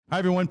Hi,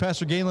 everyone.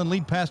 Pastor Galen,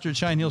 lead pastor at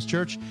Cheyenne Hills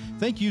Church.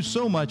 Thank you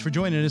so much for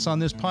joining us on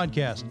this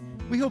podcast.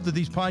 We hope that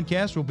these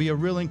podcasts will be a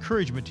real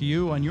encouragement to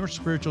you on your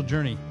spiritual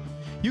journey.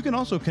 You can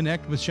also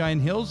connect with Cheyenne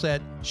Hills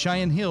at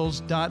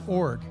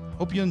CheyenneHills.org.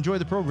 Hope you enjoy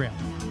the program.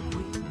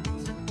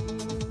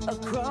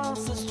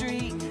 Across the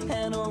street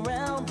and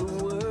around the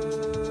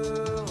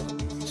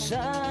world,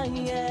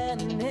 Cheyenne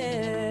Hills.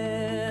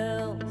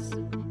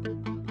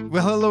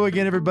 Well, hello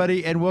again,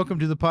 everybody, and welcome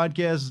to the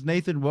podcast.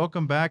 Nathan,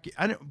 welcome back.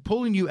 I'm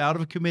pulling you out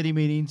of committee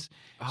meetings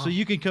so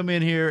you can come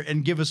in here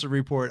and give us a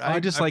report. I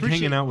just like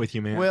hanging out with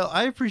you, man. Well,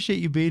 I appreciate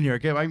you being here.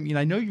 Okay, I mean,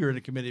 I know you're in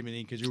a committee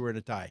meeting because you're wearing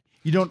a tie.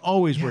 You don't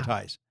always wear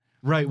ties.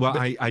 Right. Well,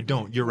 I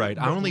don't. You're right.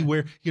 I only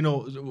wear,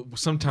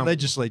 sometimes.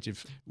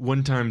 Legislative.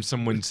 One time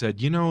someone said,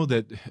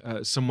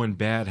 that someone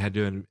bad had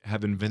to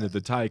have invented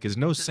the tie because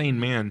no sane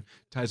man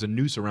ties a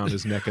noose around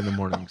his neck in the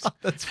mornings.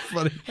 That's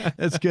funny.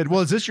 That's good.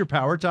 Well, is this your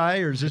power tie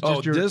or is this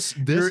just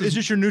is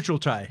this your neutral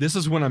tie? This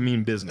is when I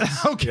mean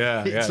business.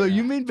 Okay. Yeah, so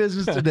you mean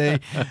business today.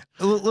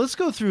 Let's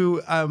go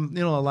through, our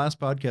last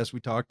podcast, we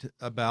talked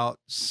about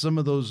some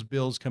of those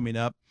bills coming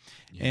up.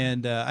 Yeah.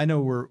 And I know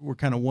we're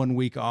kind of 1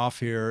 week off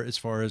here as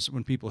far as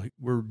when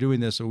we're doing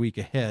this a week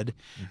ahead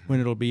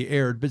when it'll be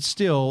aired, but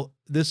still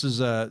this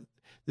is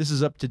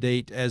up to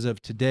date as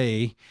of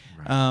today.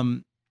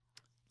 Right.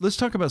 Let's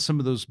talk about some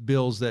of those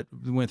bills that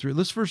we went through.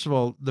 First of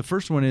all, the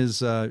first one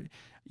is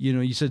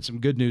you said some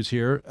good news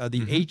here.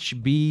 The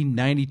HB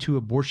 92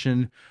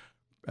 abortion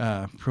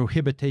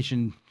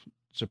prohibition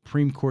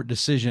Supreme Court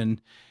decision.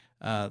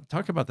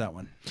 Talk about that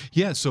one.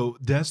 Yeah, so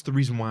that's the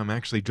reason why I'm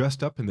actually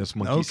dressed up in this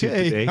monkey suit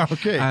today.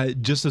 Okay.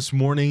 Just this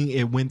morning,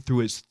 it went through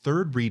its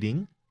third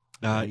reading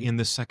in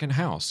the second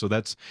house. So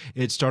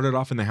it started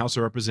off in the House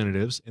of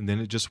Representatives, and then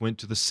it just went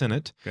to the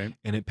Senate, and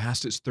it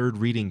passed its third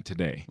reading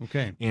today.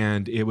 Okay.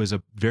 And it was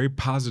a very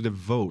positive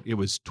vote. It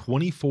was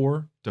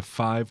 24 to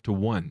 5 to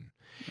 1.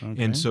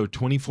 Okay. And so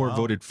 24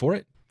 voted for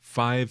it.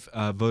 5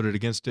 voted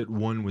against it.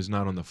 1 was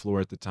not on the floor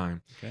at the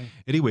time. Okay.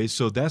 Anyway,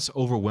 so that's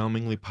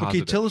overwhelmingly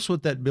positive. Okay, tell us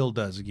what that bill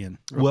does again.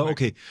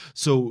 Okay.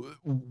 So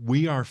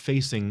we are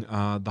facing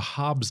the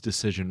Hobbs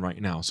decision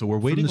right now. So we're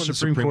waiting on the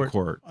Supreme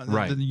Court.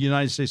 Right. The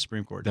United States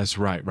Supreme Court. That's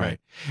right.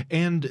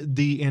 And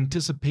the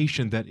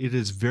anticipation that it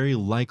is very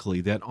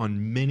likely that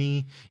in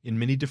many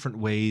different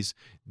ways,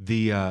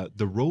 the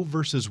Roe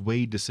versus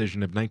Wade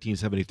decision of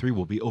 1973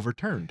 will be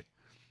overturned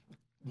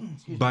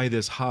by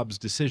this Hobbs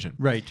decision.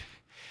 Right.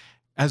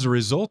 As a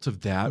result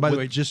of that, by the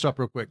way, just stop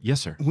real quick.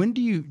 Yes, sir. When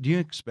do you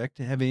expect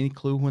to have any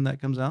clue when that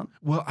comes out?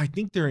 Well, I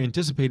think they're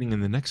anticipating in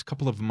the next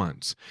couple of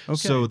months. Okay.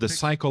 So the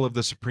cycle of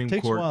the Supreme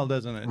Court takes a while,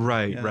 doesn't it?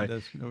 Right, yeah, right,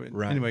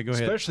 right. Anyway, go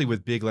ahead. Especially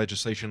with big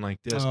legislation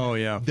like this. Oh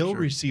yeah, they'll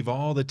receive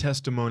all the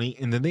testimony,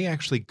 and then they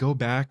actually go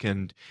back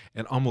and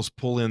almost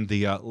pull in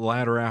the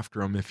ladder after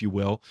them, if you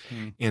will,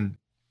 and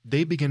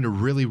they begin to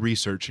really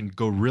research and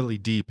go really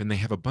deep, and they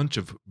have a bunch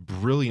of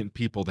brilliant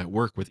people that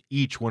work with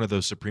each one of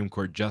those Supreme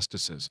Court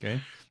justices.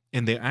 Okay.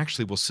 And they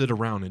actually will sit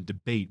around and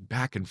debate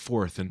back and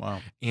forth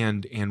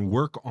and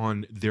work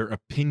on their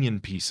opinion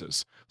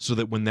pieces so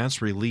that when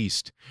that's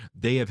released,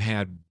 they have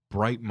had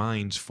bright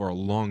minds for a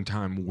long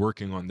time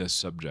working on this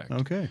subject.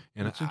 Okay.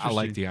 And I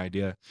like the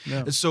idea.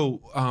 Yeah.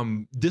 So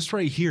this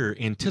right here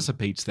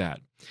anticipates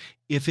that.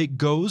 If it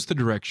goes the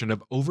direction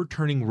of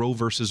overturning Roe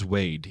versus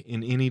Wade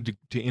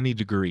to any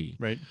degree,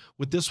 right,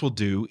 what this will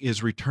do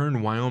is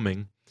return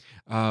Wyoming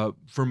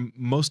from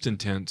most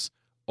intents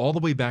all the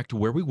way back to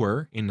where we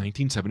were in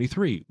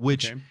 1973,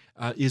 which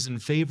is in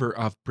favor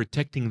of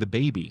protecting the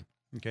baby.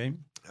 Okay.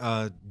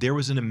 There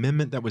was an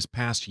amendment that was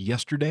passed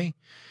yesterday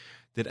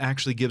that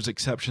actually gives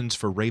exceptions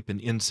for rape and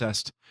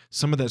incest.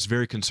 Some of that's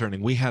very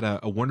concerning. We had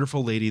a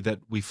wonderful lady that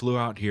we flew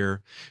out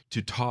here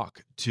to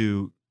talk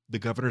to the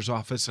governor's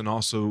office and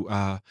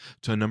also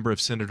to a number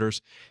of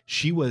senators.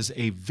 She was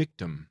a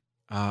victim.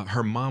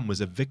 Her mom was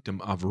a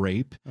victim of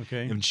rape,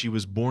 and she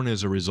was born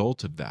as a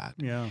result of that.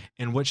 Yeah.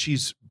 And what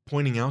she's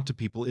pointing out to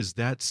people is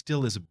that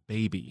still is a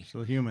baby,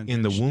 still human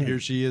in the womb. Here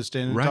she is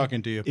standing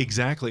talking to you.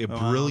 Exactly, a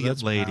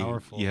brilliant lady.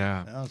 Powerful.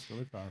 Yeah, that's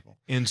really powerful.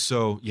 And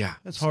so,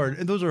 that's hard.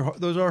 And those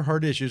are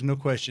hard issues, no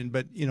question.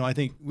 But I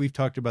think we've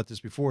talked about this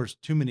before.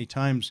 Too many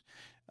times.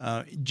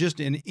 Just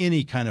in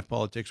any kind of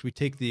politics, we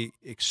take the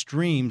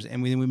extremes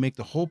and we make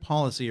the whole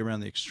policy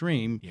around the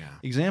extreme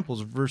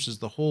examples versus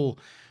the whole.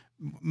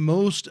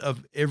 Most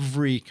of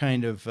every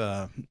kind of,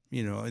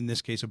 in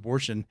this case,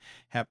 abortion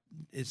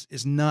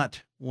is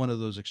not one of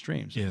those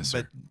extremes. Yes,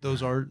 but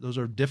those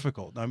are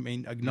difficult. I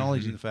mean,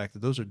 acknowledging the fact that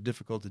those are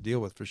difficult to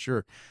deal with for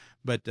sure.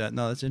 But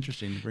no, that's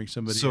interesting to bring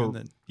somebody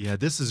in. That,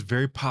 this is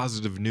very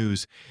positive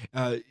news.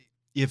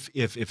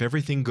 If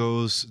everything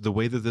goes the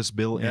way that this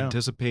bill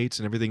anticipates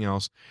and everything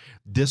else,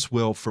 this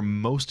will, for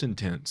most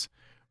intents,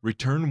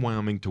 return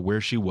Wyoming to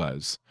where she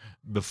was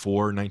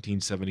before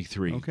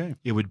 1973. Okay.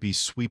 It would be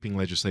sweeping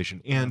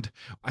legislation. And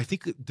I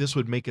think this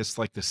would make us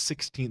like the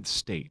 16th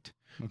state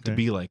to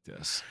be like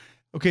this.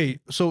 Okay,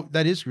 so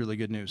that is really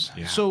good news.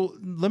 Yeah. So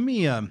let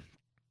me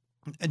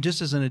And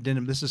just as an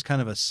addendum, this is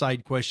kind of a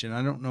side question.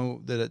 I don't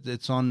know that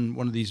it's on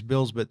one of these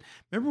bills, but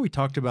remember we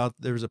talked about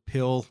there was a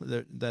pill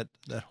that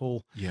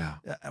whole. Yeah.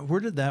 Where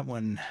did that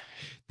one?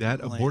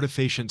 That Like-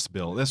 abortifacients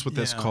bill, that's what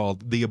that's Yeah.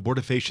 called. The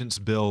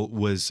abortifacients bill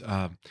was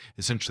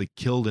essentially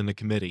killed in a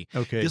committee.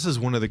 Okay. This is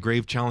one of the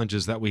grave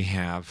challenges that we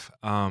have.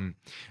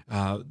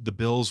 The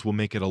bills will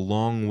make it a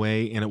long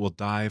way, and it will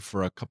die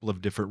for a couple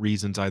of different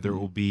reasons. Either it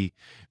will be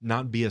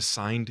not be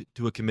assigned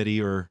to a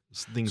committee or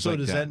things So like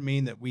does that. that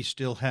mean that we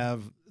still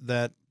have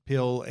that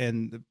pill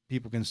and the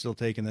people can still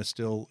take, and that's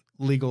still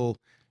legal,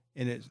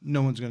 and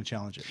no one's going to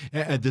challenge it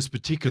At this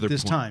particular at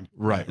this point. time?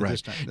 Right, at right.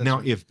 This time. That's Now,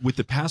 what- if with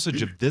the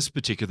passage of this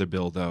particular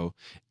bill, though,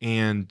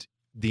 and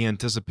the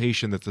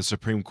anticipation that the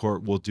Supreme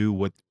Court will do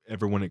what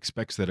everyone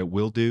expects that it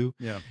will do,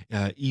 yeah,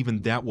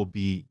 even that will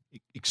be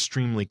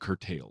extremely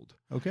curtailed.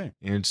 okay.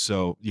 And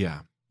so,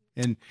 yeah,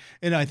 And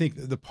I think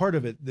the part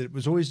of it that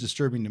was always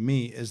disturbing to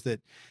me is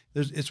that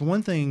it's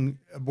one thing,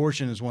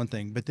 abortion is one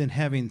thing, but then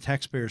having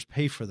taxpayers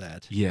pay for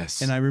that.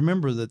 yes. And I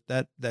remember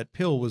that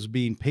pill was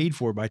being paid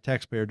for by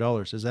taxpayer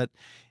dollars.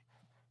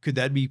 Could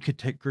that be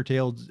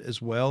curtailed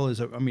as well?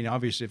 I mean,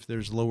 obviously, if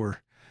there's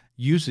lower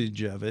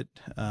usage of it,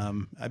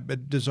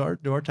 but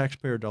do our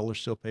taxpayer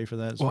dollars still pay for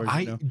that? As well, far as I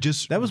you know?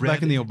 just That was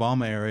back read- in the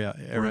Obama era,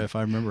 Right. if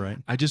I remember right.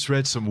 I just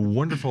read some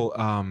wonderful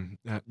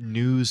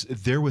news.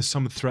 There was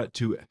some threat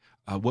to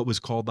what is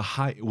called the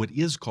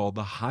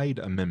Hyde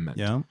Amendment.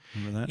 Yeah,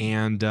 remember that?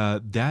 And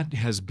that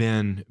has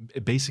been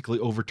basically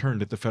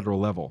overturned at the federal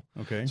level.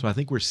 Okay. So I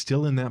think we're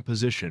still in that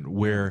position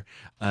where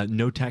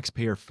no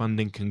taxpayer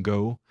funding can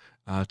go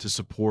to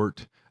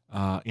support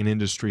an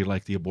industry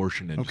like the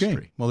abortion industry.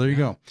 Okay. Well, there you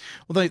go.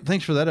 Well,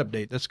 thanks for that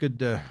update. That's good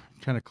to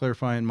kind of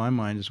clarify in my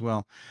mind as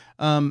well.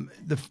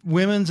 The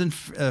Women's and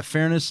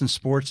Fairness in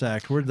Sports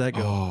Act, where did that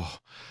go? Oh,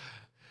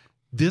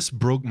 this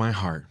broke my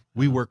heart.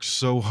 We worked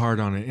so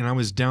hard on it, and I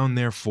was down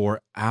there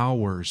for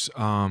hours,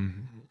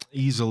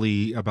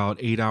 easily about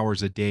 8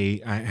 hours a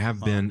day. I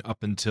have been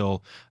up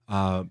until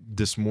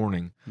this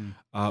morning.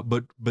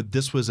 But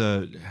this was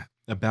a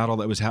battle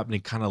that was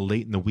happening kind of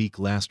late in the week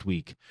last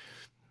week.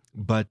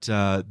 But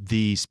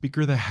the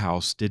Speaker of the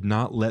House did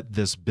not let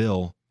this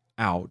bill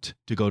out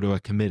to go to a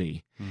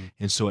committee.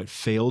 And so it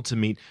failed to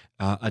meet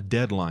a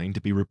deadline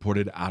to be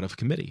reported out of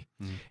committee.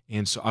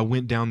 And so I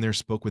went down there,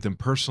 spoke with him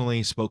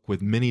personally, spoke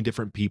with many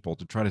different people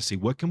to try to see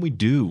what can we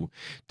do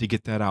to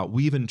get that out.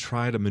 We even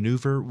tried a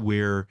maneuver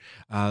where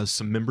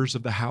some members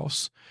of the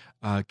House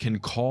can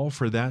call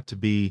for that to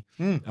be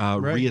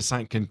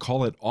reassigned, can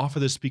call it off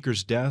of the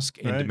Speaker's desk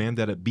and Right. demand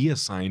that it be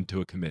assigned to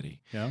a committee.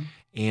 Yeah.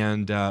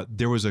 And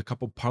there was a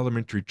couple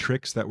parliamentary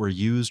tricks that were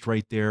used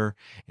right there,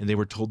 and they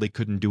were told they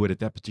couldn't do it at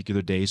that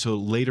particular day. So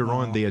later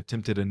on, they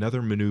attempted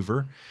another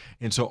maneuver.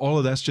 And so all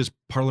of that's just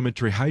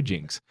parliamentary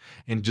hijinks.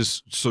 And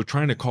just so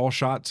trying to call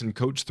shots and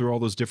coach through all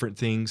those different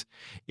things,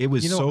 it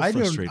was so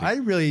frustrating.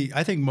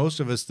 I think most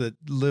of us that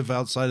live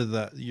outside of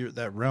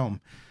that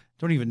realm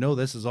don't even know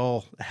this is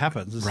all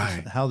happens. This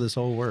Right. is how this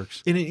all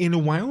works.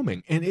 In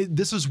Wyoming. And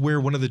this is where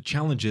one of the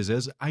challenges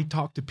is. I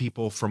talk to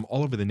people from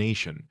all over the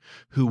nation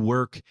who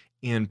work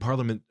in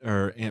parliament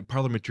or in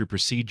parliamentary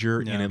procedure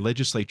and in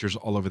legislatures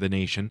all over the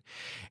nation.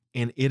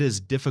 And it is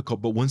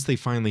difficult, but once they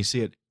finally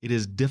see it, it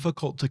is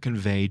difficult to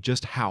convey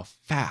just how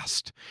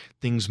fast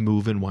things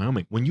move in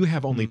Wyoming. When you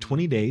have only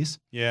 20 days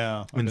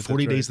Yeah. and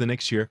 40 days the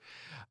next year,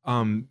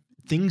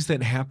 things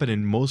that happen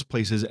in most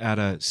places at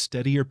a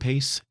steadier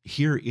pace,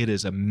 here it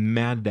is a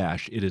mad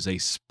dash. It is a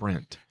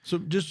sprint. So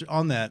just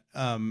on that,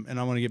 and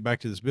I want to get back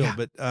to this bill, Yeah.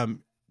 but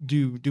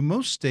do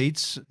most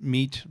states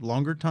meet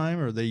longer time?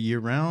 Or are they year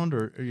round?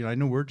 Or I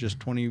know we're just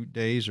 20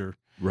 days, or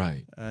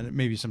Right.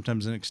 maybe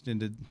sometimes an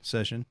extended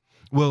session.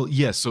 Well,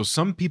 yes. So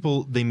some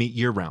people, they meet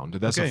year round.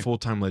 That's Okay. a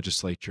full-time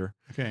legislature.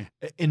 Okay.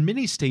 In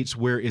many states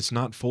where it's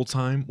not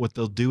full-time, what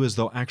they'll do is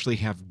they'll actually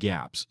have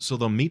gaps. So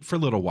they'll meet for a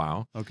little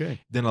while, Okay.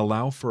 then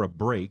allow for a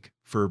break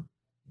for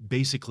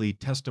basically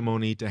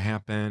testimony to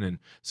happen and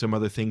some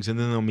other things. And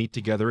then they'll meet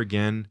together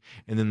again,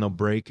 and then they'll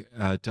break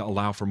to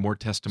allow for more So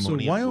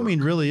testimony. and Wyoming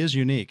work. really is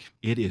unique.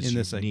 It is in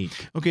this thing.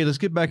 unique. Okay, let's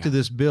get back to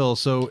this bill.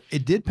 So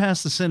it did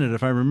pass the Senate,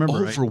 if I remember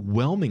right.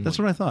 Overwhelmingly. That's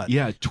what I thought.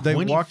 Yeah, They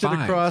 25. walked it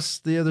across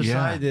the other Yeah.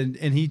 side,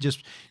 and he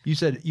just, you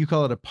said, you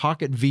call it a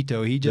pocket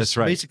veto. He just That's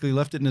right. basically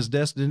left it in his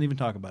desk, didn't even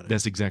talk about it.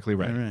 That's exactly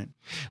right. All right.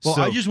 Well,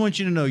 So- I just want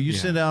you to know, you Yeah.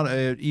 sent out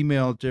an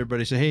email to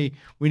everybody, say, hey,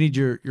 we need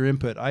your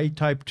input. I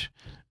typed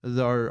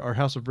our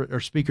our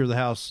Speaker of the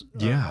House,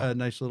 Yeah. a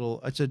nice little,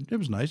 I said, it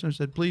was nice. I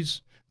said,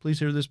 please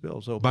hear this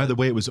bill. So By the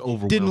way, it was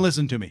overwhelming. didn't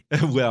listen to me.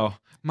 Well,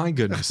 my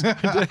goodness.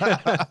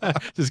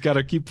 Just got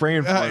to keep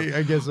praying for it.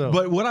 I guess so.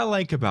 But what I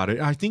like about it,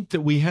 I think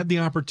that we had the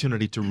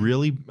opportunity to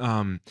really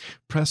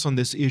press on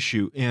this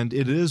issue, and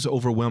it is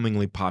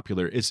overwhelmingly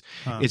popular. It's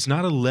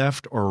not a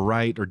left or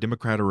right or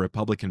Democrat or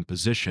Republican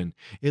position.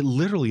 It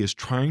literally is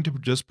trying to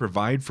just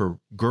provide for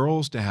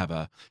girls to have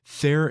a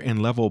fair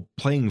and level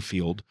playing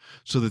field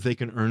so that they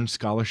can earn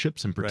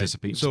scholarships and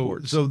participate in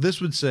sports. So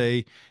this would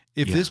say,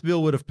 if Yeah. this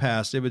bill would have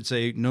passed, it would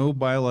say no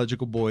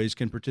biological boys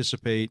can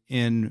participate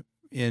in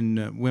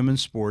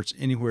women's sports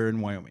anywhere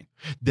in Wyoming.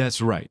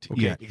 That's right.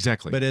 Okay. Yeah,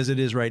 exactly. But as it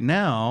is right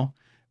now,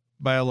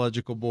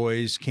 biological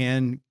boys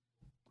can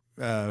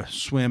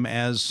swim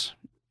as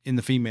in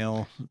the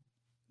female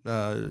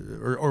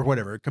or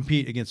whatever,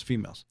 compete against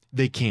females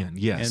they can,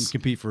 yes. and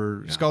compete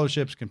for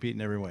scholarships, compete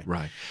in every way.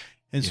 Right.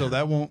 And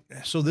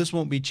so this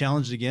won't be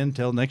challenged again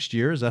until next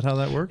year. Is that how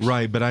that works?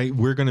 Right, but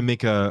we're going to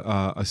make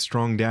a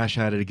strong dash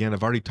at it again.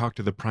 I've already talked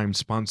to the prime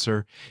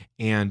sponsor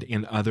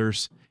and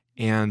others,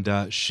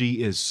 and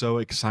she is so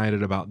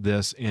excited about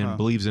this and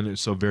believes in it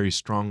so very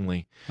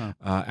strongly.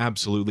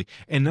 Absolutely.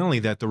 And not only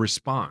that, the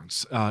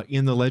response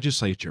in the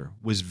legislature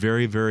was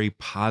very, very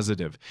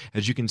positive.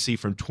 As you can see,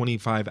 from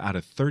 25 out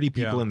of 30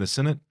 people in the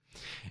Senate.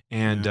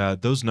 And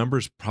those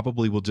numbers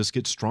probably will just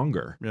get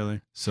stronger.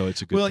 Really? So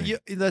it's a good thing.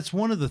 Yeah, that's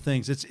one of the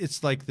things.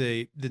 It's like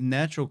the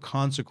natural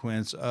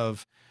consequence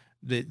of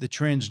the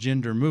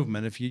transgender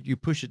movement. If you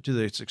push it to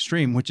the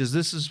extreme,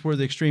 this is where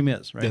the extreme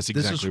is, right? That's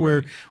exactly This is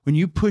where right. when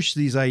you push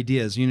these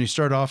ideas, you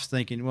start off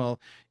thinking, well,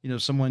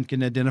 someone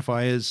can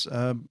identify as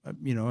a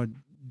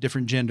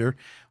different gender.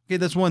 Okay,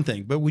 that's one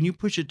thing. But when you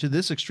push it to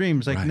this extreme,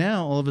 it's like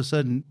now all of a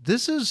sudden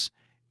this is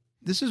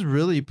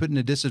really putting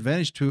a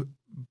disadvantage to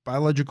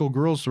biological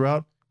girls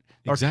throughout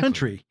our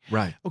country.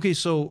 Right. Okay,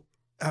 so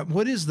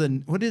what is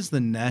the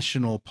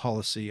national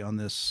policy on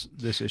this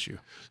issue?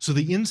 So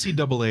the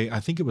NCAA, I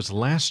think it was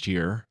last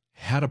year,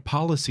 had a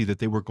policy that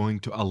they were going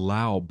to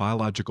allow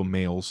biological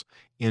males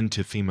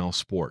into female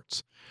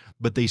sports.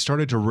 But they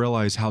started to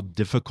realize how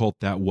difficult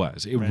that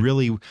was.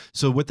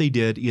 So what they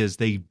did is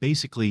they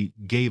basically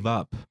gave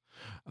up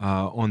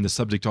on the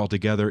subject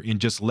altogether and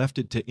just left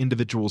it to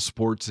individual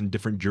sports in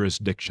different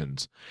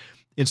jurisdictions.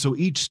 And so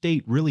each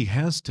state really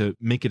has to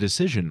make a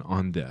decision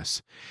on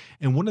this.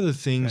 And one of the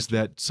things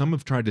that some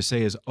have tried to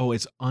say is,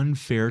 it's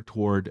unfair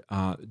toward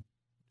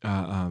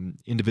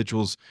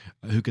individuals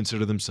who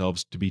consider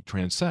themselves to be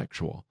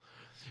transsexual.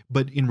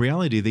 But in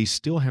reality, they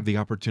still have the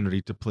opportunity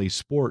to play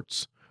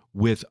sports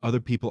with other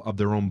people of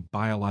their own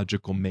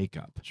biological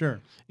makeup.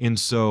 Sure. And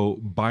so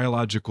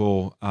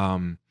biological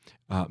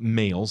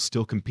males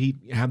still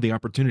have the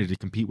opportunity to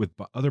compete with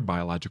other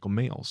biological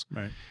males.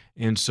 Right.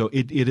 And so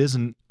it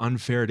isn't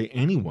unfair to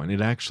anyone.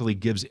 It actually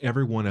gives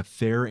everyone a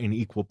fair and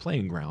equal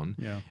playing ground.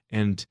 Yeah.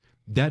 And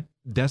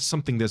that's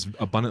something that's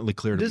abundantly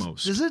clear to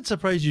most. Does it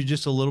surprise you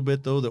just a little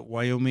bit, though, that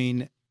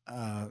Wyoming,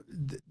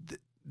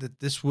 that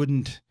this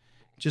wouldn't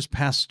just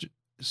pass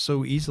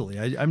so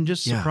easily? I'm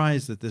just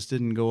surprised that this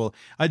didn't go.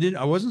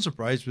 I wasn't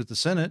surprised with the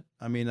Senate.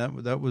 I mean,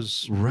 that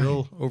was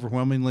real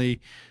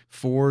overwhelmingly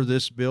for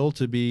this bill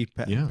to be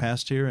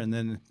passed here, and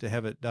then to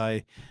have it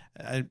die.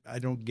 I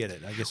don't get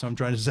it. I guess I'm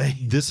trying to say.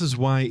 This is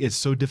why it's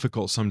so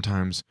difficult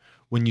sometimes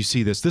when you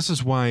see this. This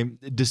is why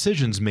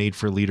decisions made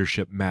for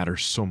leadership matter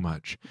so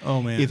much.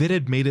 Oh, man. If it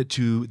had made it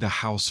to the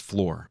House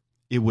floor,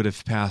 it would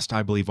have passed,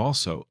 I believe,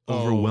 also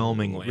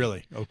overwhelmingly.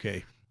 Really?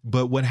 Okay.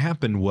 But what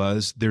happened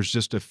was there's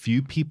just a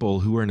few people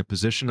who are in a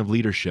position of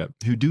leadership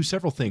who do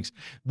several things.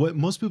 What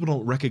most people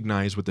don't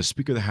recognize with the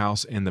Speaker of the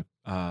House and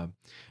the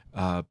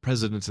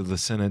presidents of the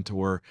Senate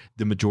or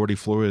the majority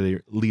floor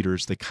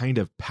leaders, the kind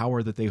of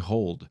power that they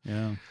hold.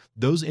 Yeah.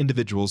 Those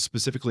individuals,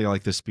 specifically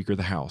like the Speaker of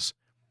the House,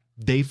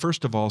 they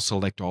first of all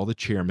select all the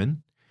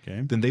chairmen.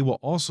 Okay. Then they will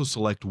also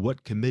select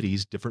what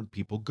committees different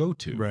people go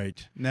to.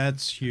 Right.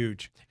 That's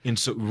huge. And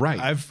so,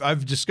 I've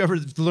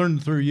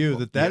learned through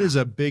you that is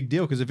a big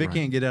deal, because if it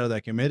can't get out of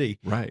that committee,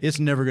 it's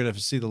never going to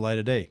see the light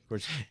of day. Of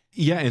course.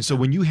 Yeah. And so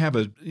when you have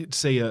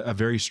a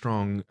very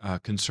strong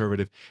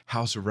conservative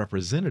House of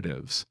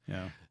Representatives,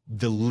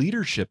 the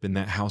leadership in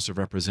that House of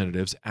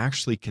Representatives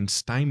actually can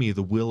stymie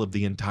the will of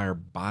the entire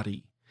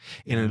body.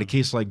 And in a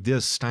case like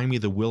this, stymie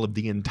the will of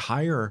the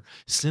entire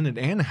Senate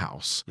and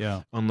House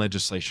on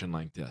legislation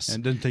like this.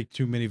 And it doesn't take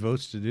too many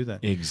votes to do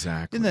that.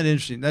 Exactly. Isn't that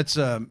interesting? That's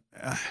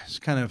it's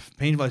kind of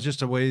painful. It's just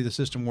the way the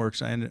system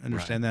works. I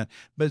understand that.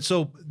 But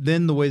so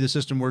then the way the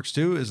system works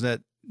too is that,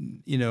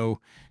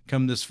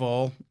 come this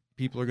fall,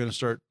 people are going to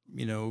start,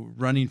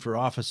 running for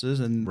offices,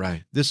 and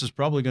this is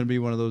probably going to be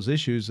one of those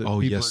issues that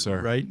people yes, sir.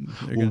 Right?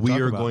 Well, we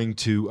are going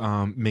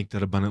to make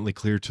that abundantly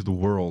clear to the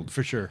world.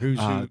 For sure. Who's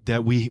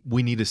that we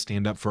need to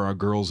stand up for our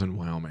girls in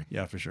Wyoming.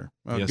 Yeah, for sure.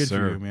 Well, Yes, good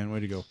sir. for you, man. Way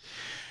to go.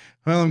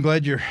 Well, I'm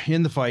glad you're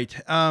in the fight.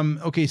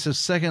 Okay, so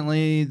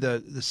secondly,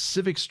 the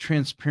Civics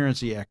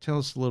Transparency Act. Tell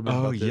us a little bit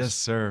about this. Yes,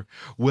 sir.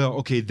 Well,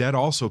 okay, that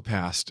also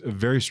passed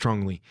very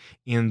strongly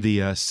in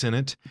the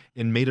Senate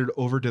and made it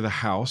over to the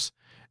House.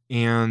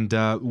 And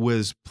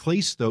was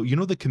placed, though,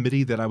 the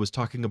committee that I was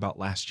talking about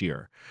last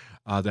year,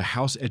 the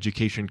House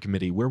Education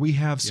Committee, where we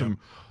have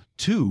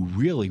two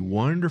really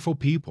wonderful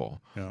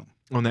people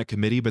on that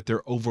committee, but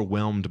they're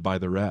overwhelmed by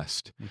the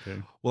rest.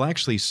 Okay. Well,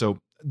 actually, so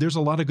there's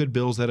a lot of good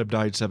bills that have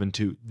died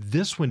 7-2.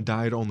 This one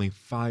died only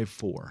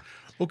 5-4.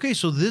 Okay,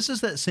 so this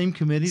is that same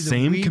committee that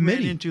we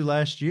went into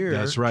last year.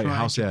 That's right, trying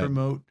House to Ed.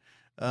 promote,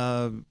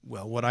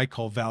 what I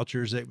call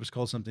vouchers. It was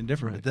called something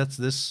different, but that's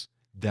this.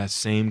 That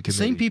same committee.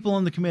 Same people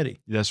on the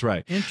committee. That's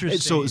right.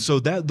 Interesting. So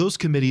those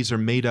committees are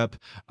made up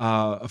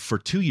for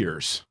 2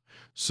 years.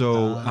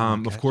 So,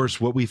 Gotcha. of course,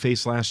 what we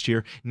faced last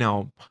year.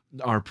 Now,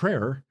 our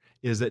prayer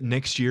is that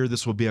next year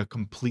this will be a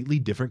completely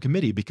different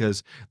committee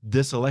because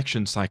this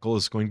election cycle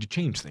is going to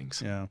change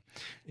things. Yeah.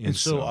 And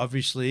so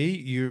obviously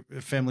your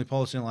Family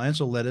Policy Alliance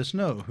will let us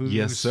know who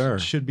Yes, sir.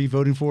 should be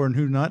voting for and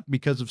who not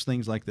because of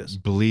things like this.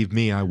 Believe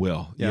me, I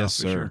will. Yeah, Yes,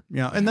 for sir. sure.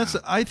 Yeah. And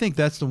I think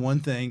that's the one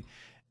thing,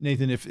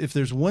 Nathan, if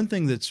there's one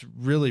thing that's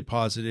really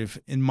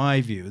positive in my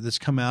view that's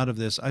come out of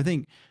this, I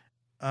think,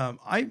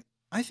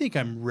 I think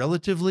I'm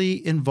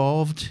relatively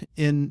involved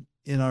in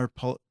our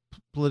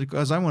political,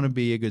 as I want to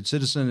be a good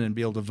citizen and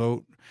be able to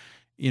vote,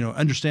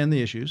 understand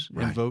the issues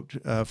and Right. vote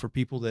for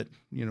people that,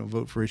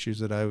 vote for issues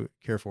that I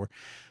care for.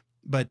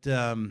 But,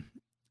 and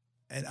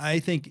I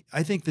think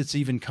that's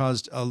even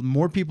caused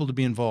more people to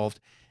be involved,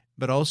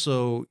 but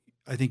also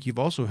I think you've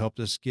also helped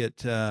us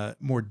get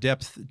more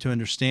depth to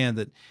understand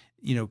that,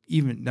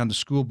 even down to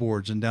school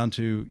boards and down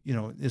to,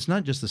 it's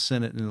not just the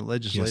Senate and the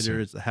legislature, sir.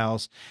 it's the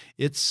House.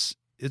 It's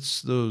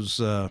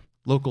those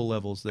local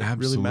levels that really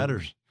Absolutely.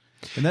 matters.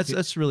 And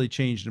that's really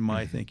changed in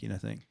my thinking, I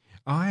think.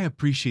 I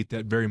appreciate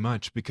that very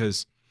much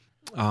because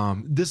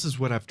this is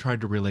what I've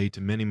tried to relay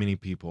to many, many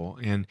people.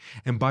 And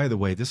by the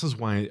way, this is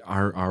why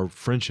our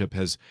friendship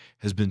has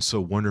been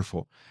so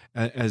wonderful,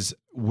 as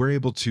we're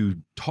able to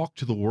talk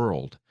to the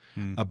world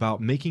about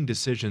making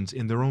decisions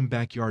in their own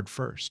backyard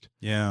first.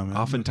 Yeah. man.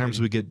 Oftentimes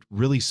we get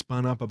really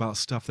spun up about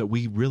stuff that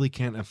we really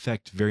can't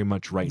affect very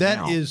much right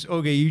now. That is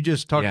okay. You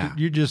just talked. Yeah.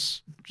 You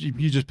just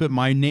put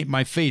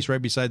my face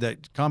right beside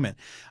that comment.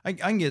 I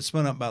can get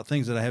spun up about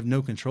things that I have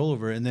no control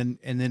over, and then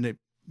it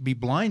be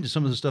blind to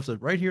some of the stuff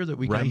that right here that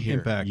we right can here.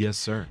 impact. Yes,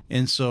 sir.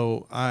 And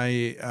so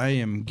I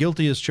am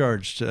guilty as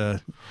charged,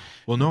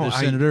 Well, no,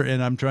 Senator,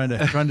 and I'm trying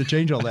to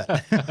change all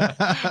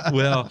that.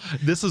 well,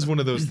 this is one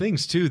of those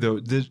things too, though.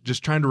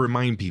 Just trying to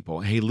remind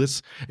people, hey,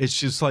 it's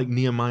just like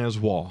Nehemiah's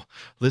wall.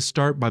 Let's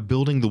start by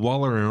building the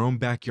wall in our own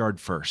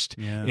backyard first.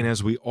 Yeah. And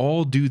as we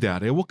all do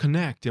that, it will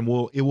connect and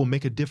it will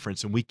make a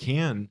difference. And we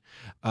can,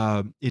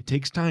 it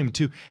takes time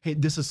too. Hey,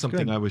 this is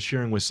something Good. I was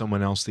sharing with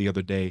someone else the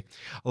other day.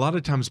 A lot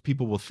of times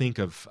people will think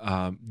of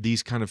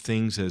these kind of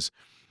things as,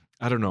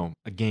 I don't know,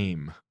 a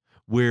game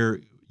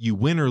where you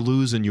win or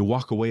lose and you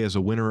walk away as a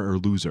winner or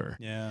loser.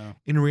 Yeah.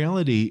 In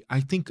reality, I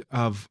think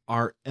of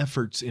our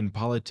efforts in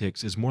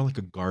politics as more like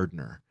a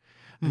gardener.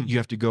 You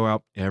have to go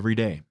out every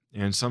day.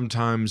 And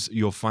sometimes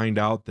you'll find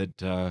out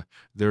that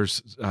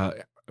there's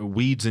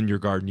weeds in your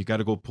garden. You got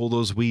to go pull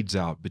those weeds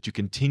out, but you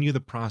continue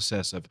the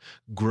process of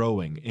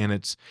growing. And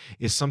it's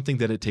something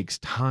that it takes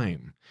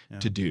time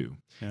to do.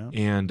 Yeah.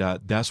 And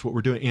that's what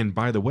we're doing. And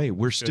by the way,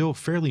 we're still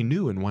fairly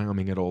new in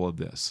Wyoming at all of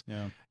this.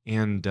 Yeah.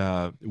 And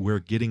we're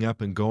getting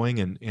up and going,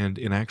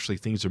 and actually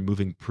things are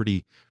moving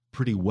pretty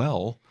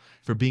well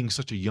for being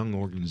such a young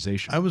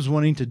organization. I was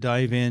wanting to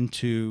dive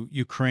into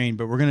Ukraine,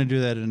 but we're going to do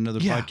that in another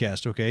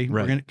podcast, okay?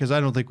 Right. Because I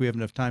don't think we have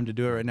enough time to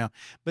do it right now.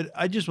 But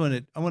I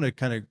want to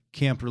kind of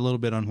camp a little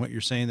bit on what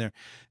you're saying there.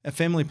 At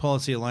Family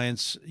Policy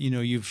Alliance,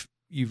 you've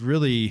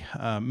really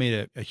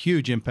made a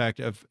huge impact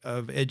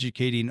of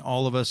educating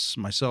all of us,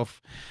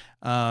 myself,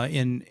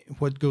 in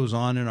what goes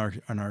on in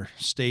our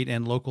state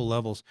and local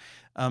levels.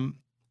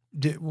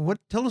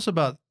 Tell us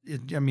about,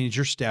 I mean, is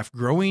your staff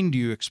growing? Do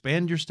you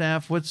expand your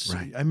staff?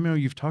 Right. I know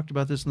you've talked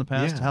about this in the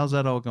past. Yeah. How's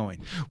that all going?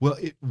 Well,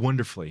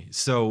 wonderfully.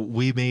 So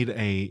we made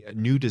a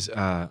new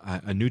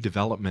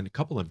development, a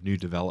couple of new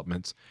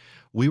developments.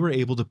 We were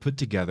able to put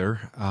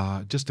together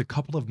just a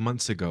couple of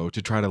months ago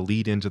to try to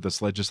lead into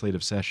this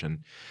legislative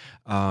session,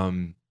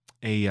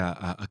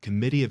 a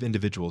committee of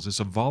individuals. It's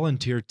a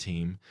volunteer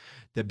team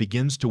that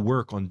begins to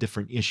work on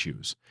different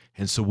issues.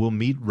 And so we'll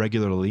meet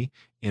regularly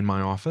in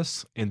my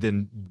office and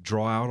then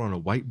draw out on a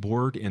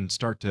whiteboard and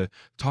start to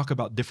talk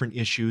about different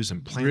issues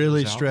and plan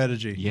Really those out.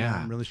 strategy.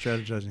 Yeah. Really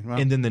strategizing. Wow.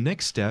 And then the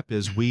next step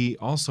is we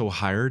also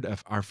hired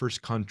our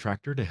first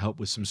contractor to help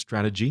with some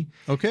strategy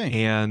okay.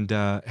 and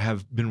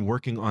have been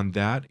working on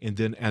that. And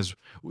then as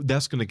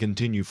that's going to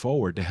continue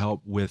forward to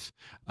help with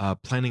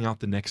planning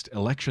out the next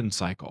election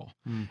cycle.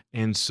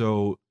 And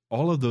so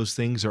all of those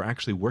things are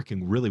actually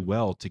working really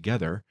well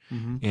together.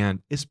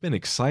 And it's been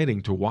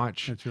exciting to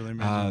watch That's really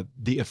amazing.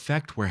 the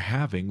effect we're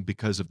having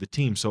because of the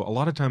team. So a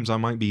lot of times I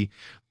might be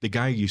the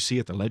guy you see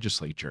at the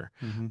legislature,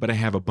 but I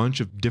have a bunch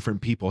of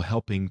different people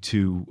helping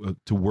to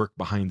work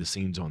behind the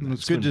scenes on that.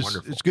 It's good. been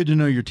wonderful. It's good to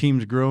know your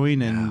team's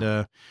growing,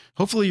 and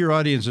hopefully your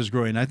audience is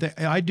growing. I think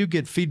I do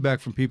get feedback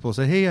from people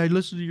say, "Hey, I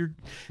listen to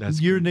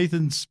That's your good.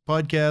 Nathan's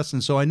podcast,"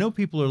 and so I know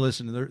people are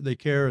listening. They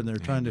care, and they're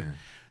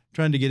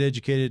trying to get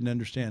educated and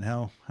understand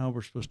how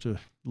we're supposed to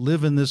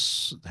live in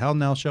this. How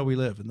now shall we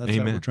live? And that's what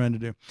Amen. we're trying to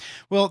do.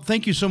 Well,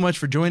 thank you so much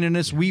for joining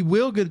us. We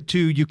will get to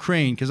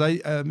Ukraine because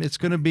it's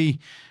going to be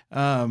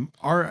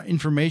our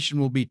information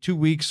will be 2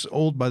 weeks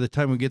old by the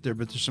time we get there.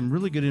 But there's some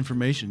really good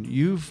information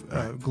you've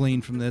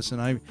gleaned from this,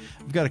 and I've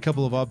got a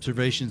couple of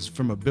observations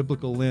from a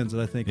biblical lens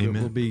that I think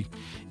will be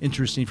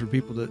interesting for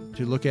people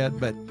to look at.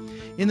 But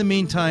in the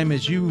meantime,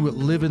 as you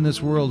live in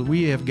this world,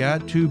 we have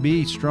got to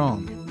be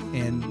strong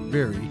and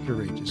very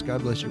courageous.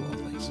 God bless you all.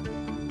 Thanks.